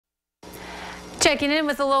Checking in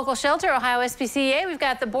with the local shelter, Ohio SPCA, we've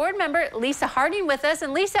got the board member, Lisa Harding, with us.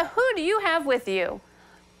 And Lisa, who do you have with you?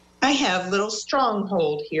 I have little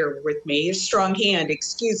Stronghold here with me, a strong hand,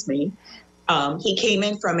 excuse me. He came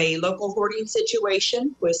in from a local hoarding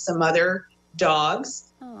situation with some other dogs.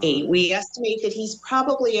 We estimate that he's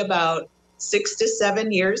probably about 6 to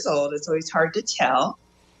 7 years old. It's always hard to tell.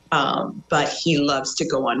 But he loves to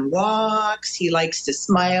go on walks. He likes to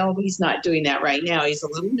smile. He's not doing that right now. He's a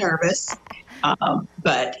little nervous.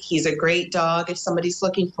 But he's a great dog. If somebody's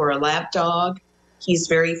looking for a lap dog, he's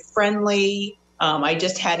very friendly. I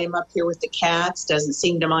just had him up here with the cats. Doesn't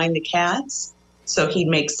seem to mind the cats. So he'd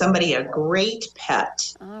make somebody a great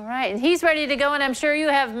pet. All right. And he's ready to go. And I'm sure you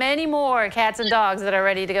have many more cats and dogs that are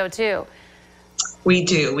ready to go, too. We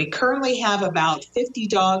do. We currently have about 50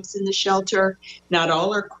 dogs in the shelter. Not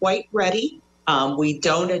all are quite ready. We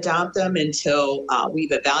don't adopt them until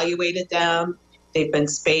we've evaluated them. They've been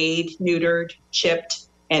spayed, neutered, chipped,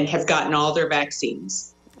 and have gotten all their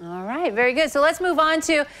vaccines. All right, very good. So let's move on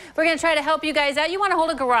to, we're going to try to help you guys out. You want to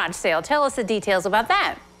hold a garage sale. Tell us the details about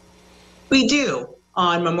that. We do.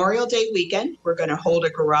 On Memorial Day weekend, we're going to hold a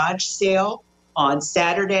garage sale on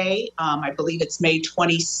Saturday. I believe it's May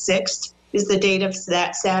 26th is the date of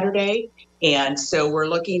that Saturday. And so we're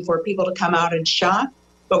looking for people to come out and shop.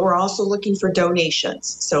 But we're also looking for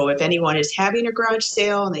donations. So if anyone is having a garage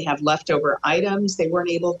sale and they have leftover items they weren't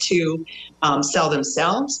able to sell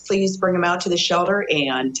themselves, please bring them out to the shelter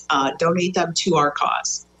and donate them to our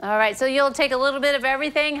cause. All right, so you'll take a little bit of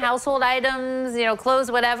everything, household items, clothes,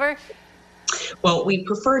 whatever? Well, we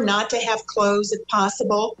prefer not to have clothes if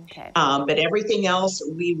possible, okay. But everything else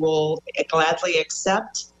we will gladly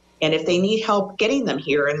accept. And if they need help getting them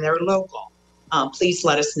here and they're local, please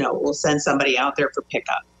let us know. We'll send somebody out there for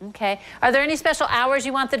pickup. Okay. Are there any special hours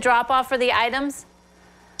you want the drop-off for the items?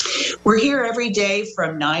 We're here every day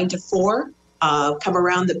from 9 to 4. Come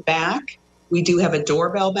around the back. We do have a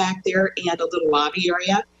doorbell back there and a little lobby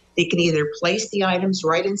area. They can either place the items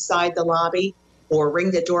right inside the lobby or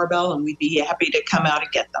ring the doorbell, and we'd be happy to come out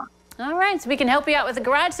and get them. All right. So we can help you out with the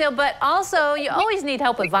garage sale, but also you always need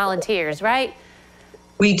help with volunteers, right?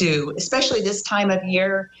 We do, especially this time of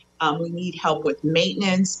year. We need help with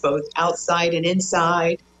maintenance, both outside and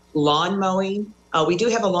inside, lawn mowing. We do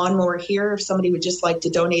have a lawnmower here. If somebody would just like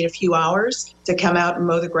to donate a few hours to come out and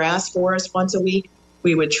mow the grass for us once a week,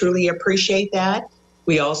 we would truly appreciate that.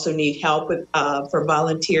 We also need help with, for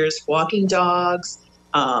volunteers walking dogs,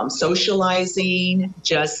 socializing,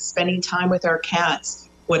 just spending time with our cats.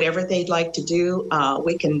 Whatever they'd like to do,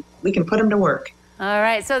 we can put them to work. All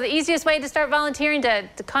right, so the easiest way to start volunteering to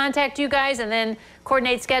contact you guys and then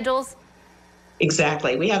coordinate schedules?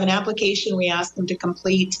 Exactly. We have an application we ask them to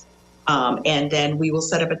complete, and then we will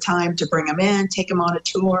set up a time to bring them in, take them on a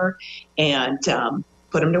tour, and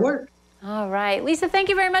put them to work. All right. Lisa, thank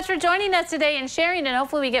you very much for joining us today and sharing, and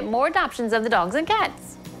hopefully we get more adoptions of the dogs and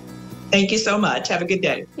cats. Thank you so much. Have a good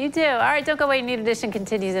day. You too. All right, don't go away. Need Edition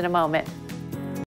continues in a moment.